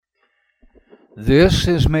This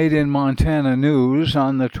is Made in Montana News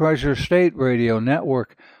on the Treasure State Radio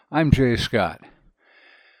Network. I'm Jay Scott.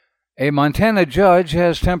 A Montana judge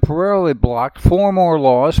has temporarily blocked 4 more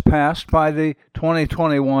laws passed by the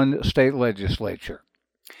 2021 state legislature.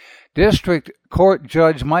 District Court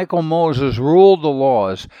Judge Michael Moses ruled the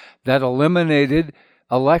laws that eliminated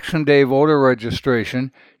Election Day voter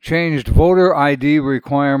registration, changed voter ID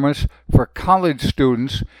requirements for college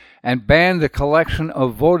students, and banned the collection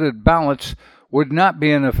of voted ballots would not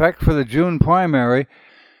be in effect for the June primary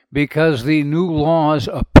because the new laws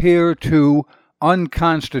appear to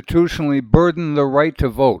unconstitutionally burden the right to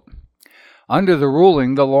vote. Under the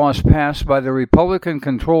ruling, the laws passed by the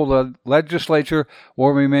Republican-controlled legislature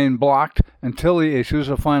will remain blocked until he issues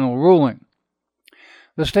a final ruling.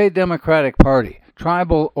 The state Democratic Party,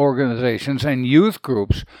 tribal organizations, and youth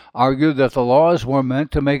groups argued that the laws were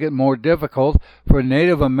meant to make it more difficult for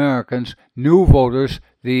Native Americans, new voters,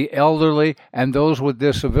 the elderly, and those with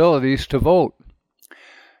disabilities to vote.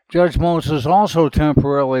 Judge Moses also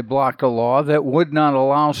temporarily blocked a law that would not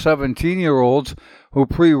allow 17-year-olds who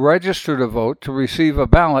pre-register to vote to receive a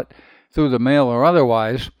ballot through the mail or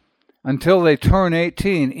otherwise until they turn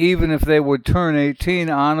 18, even if they would turn 18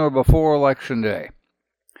 on or before Election Day.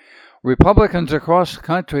 Republicans across the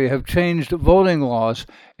country have changed voting laws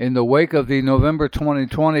in the wake of the November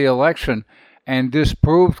 2020 election and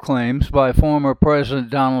disproved claims by former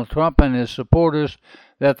President Donald Trump and his supporters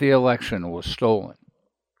that the election was stolen.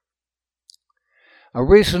 A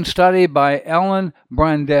recent study by Ellen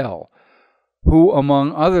Brandel, who,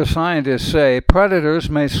 among other scientists, say predators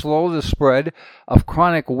may slow the spread of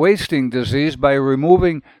chronic wasting disease by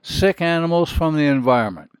removing sick animals from the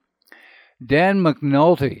environment. Dan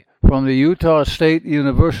McNulty from the Utah State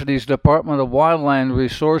University's Department of Wildland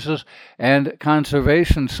Resources and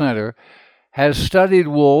Conservation Center has studied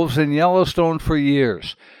wolves in Yellowstone for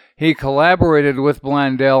years. He collaborated with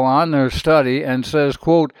Blandel on their study and says,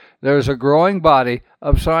 quote, "There's a growing body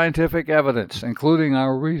of scientific evidence, including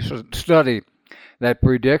our recent study, that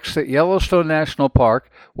predicts that Yellowstone National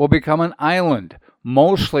Park will become an island,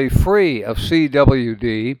 mostly free of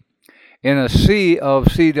CWD, in a sea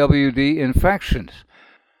of CWD infections,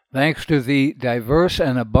 thanks to the diverse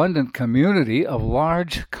and abundant community of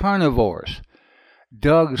large carnivores."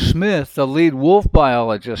 Doug Smith, the lead wolf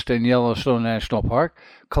biologist in Yellowstone National Park,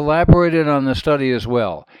 collaborated on the study as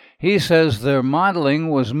well. He says their modeling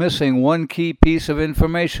was missing one key piece of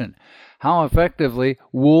information: how effectively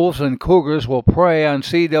wolves and cougars will prey on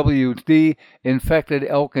CWD-infected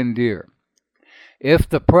elk and deer. If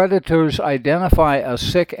the predators identify a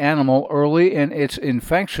sick animal early in its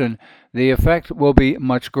infection, the effect will be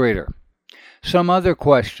much greater. Some other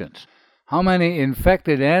questions. How many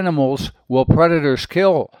infected animals will predators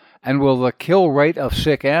kill, and will the kill rate of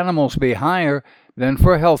sick animals be higher than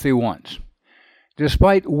for healthy ones?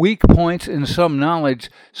 Despite weak points in some knowledge,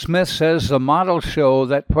 Smith says the models show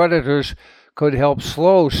that predators could help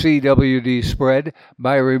slow CWD spread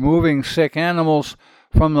by removing sick animals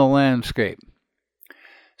from the landscape.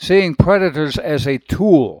 Seeing predators as a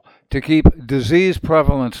tool to keep disease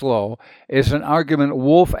prevalence low is an argument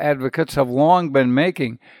wolf advocates have long been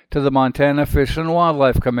making to the Montana Fish and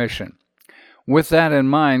Wildlife Commission. With that in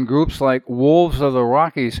mind, groups like Wolves of the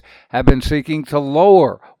Rockies have been seeking to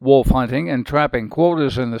lower wolf hunting and trapping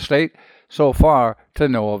quotas in the state, so far to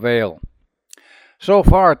no avail. So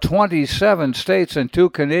far, 27 states and 2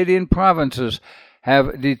 Canadian provinces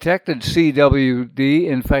have detected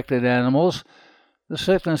CWD-infected animals. The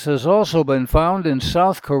sickness has also been found in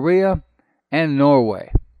South Korea and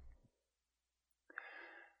Norway.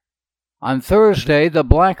 On Thursday, the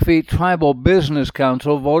Blackfeet Tribal Business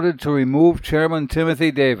Council voted to remove Chairman Timothy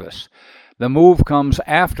Davis. The move comes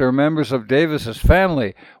after members of Davis's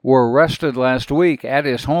family were arrested last week at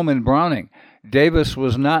his home in Browning. Davis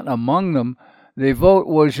was not among them. The vote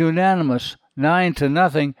was unanimous,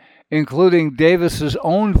 9-0, including Davis's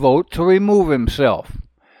own vote to remove himself.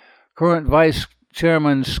 Current Vice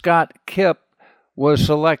Chairman Scott Kipp was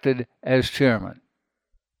selected as chairman.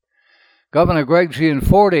 Governor Greg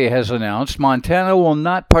Gianforte has announced Montana will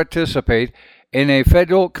not participate in a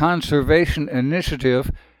federal conservation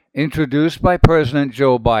initiative introduced by President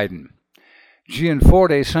Joe Biden.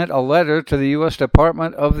 Gianforte sent a letter to the U.S.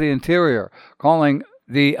 Department of the Interior calling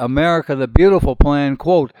the America the Beautiful plan,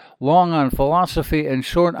 quote, long on philosophy and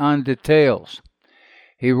short on details.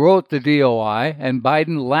 He wrote the DOI, and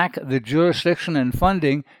Biden lacked the jurisdiction and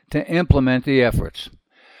funding to implement the efforts.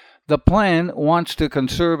 The plan wants to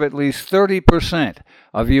conserve at least 30%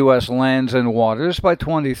 of U.S. lands and waters by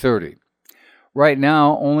 2030. Right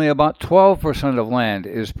now, only about 12% of land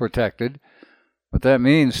is protected. But that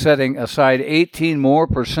means setting aside 18% more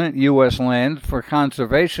U.S. land for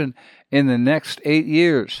conservation in the next 8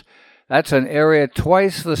 years. That's an area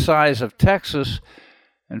twice the size of Texas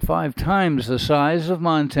and 5 times the size of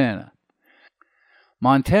Montana.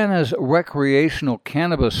 Montana's recreational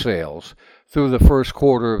cannabis sales through the first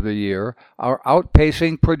quarter of the year are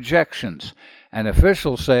outpacing projections, and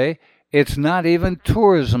officials say it's not even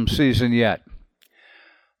tourism season yet.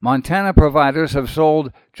 Montana providers have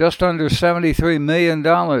sold just under $73 million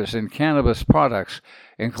in cannabis products,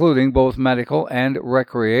 including both medical and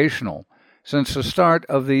recreational, since the start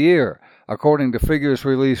of the year, according to figures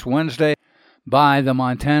released Wednesday by the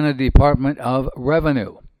Montana Department of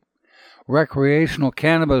Revenue. Recreational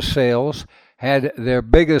cannabis sales had their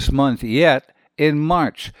biggest month yet in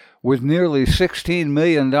March, with nearly $16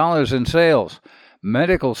 million in sales.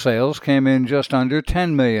 Medical sales came in just under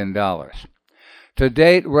 $10 million. To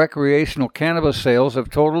date, recreational cannabis sales have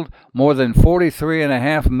totaled more than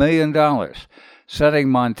 $43.5 million, setting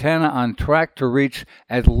Montana on track to reach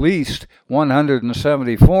at least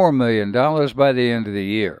 $174 million by the end of the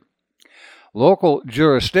year. Local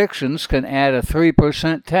jurisdictions can add a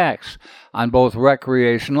 3% tax on both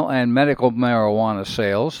recreational and medical marijuana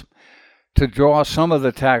sales to draw some of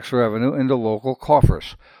the tax revenue into local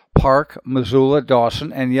coffers. Park, Missoula,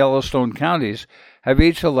 Dawson, and Yellowstone counties have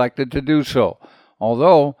each elected to do so,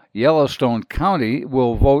 although Yellowstone County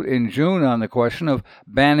will vote in June on the question of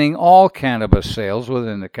banning all cannabis sales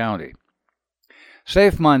within the county.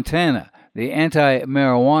 Safe Montana, the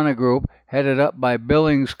anti-marijuana group headed up by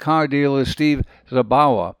Billings car dealer Steve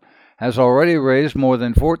Zabawa, has already raised more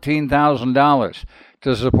than $14,000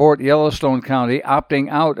 to support Yellowstone County opting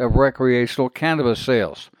out of recreational cannabis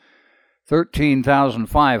sales.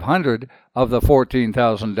 $13,500 of the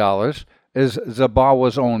 $14,000 is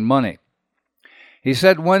Zabawa's own money. He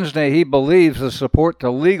said Wednesday he believes the support to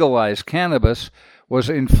legalize cannabis was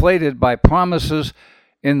inflated by promises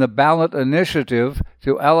in the ballot initiative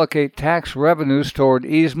to allocate tax revenues toward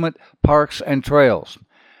easement, parks, and trails.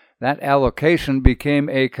 That allocation became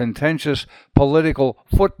a contentious political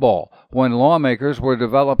football when lawmakers were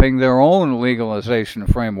developing their own legalization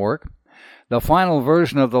framework. The final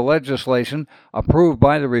version of the legislation, approved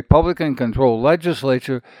by the Republican-controlled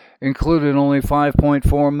legislature, included only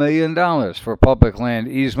 $5.4 million for public land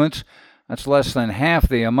easements. That's less than half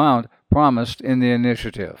the amount promised in the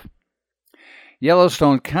initiative.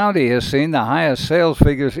 Yellowstone County has seen the highest sales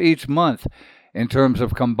figures each month in terms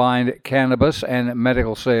of combined cannabis and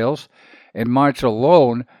medical sales. In March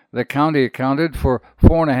alone, the county accounted for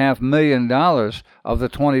 $4.5 million of the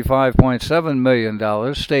 $25.7 million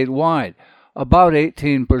statewide, about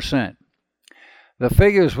 18%. The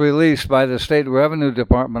figures released by the State Revenue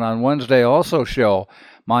Department on Wednesday also show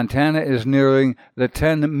Montana is nearing the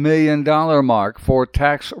 $10 million mark for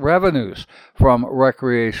tax revenues from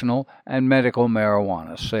recreational and medical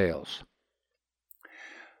marijuana sales.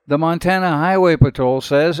 The Montana Highway Patrol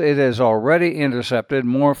says it has already intercepted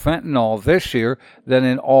more fentanyl this year than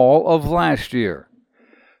in all of last year.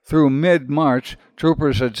 Through mid-March,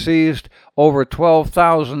 troopers had seized over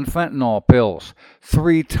 12,000 fentanyl pills,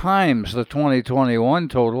 3 times the 2021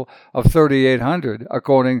 total of 3,800,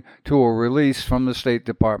 according to a release from the State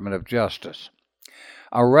Department of Justice.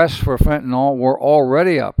 Arrests for fentanyl were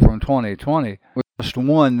already up from 2020, with just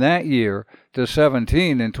 1 that year to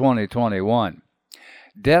 17 in 2021.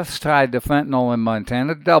 Deaths tied to fentanyl in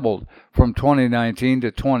Montana doubled from 2019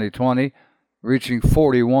 to 2020, reaching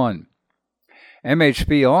 41.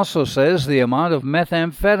 MHP also says the amount of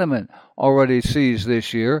methamphetamine already seized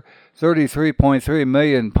this year, 33.3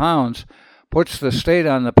 million pounds, puts the state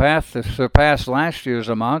on the path to surpass last year's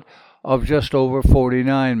amount of just over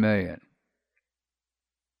 49 million.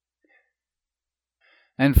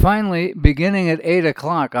 And finally, beginning at 8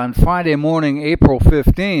 o'clock on Friday morning, April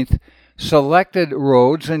 15th, selected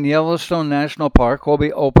roads in Yellowstone National Park will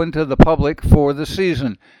be open to the public for the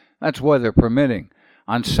season. That's weather permitting.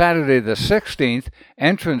 On Saturday the 16th,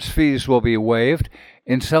 entrance fees will be waived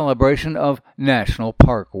in celebration of National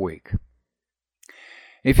Park Week.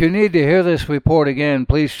 If you need to hear this report again,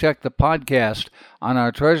 please check the podcast on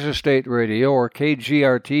our Treasure State Radio or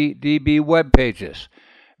KGRT DB web pages.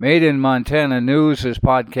 Made in Montana News is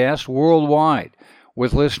podcast worldwide,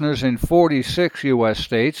 with listeners in 46 U.S.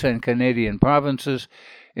 states and Canadian provinces,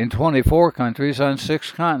 in 24 countries on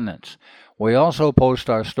 6 continents. We also post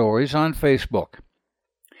our stories on Facebook.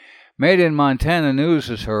 Made in Montana News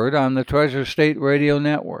is heard on the Treasure State Radio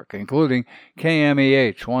Network, including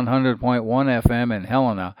KMEH 100.1 FM in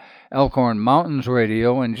Helena, Elkhorn Mountains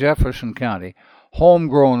Radio in Jefferson County,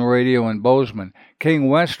 Homegrown Radio in Bozeman, King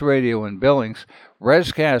West Radio in Billings,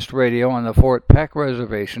 Rescast Radio on the Fort Peck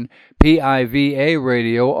Reservation, PIVA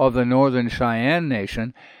Radio of the Northern Cheyenne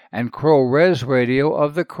Nation, and Crow Res Radio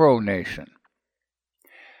of the Crow Nation.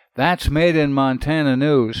 That's Made in Montana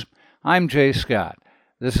News. I'm Jay Scott.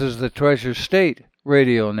 This is the Treasure State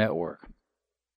Radio Network.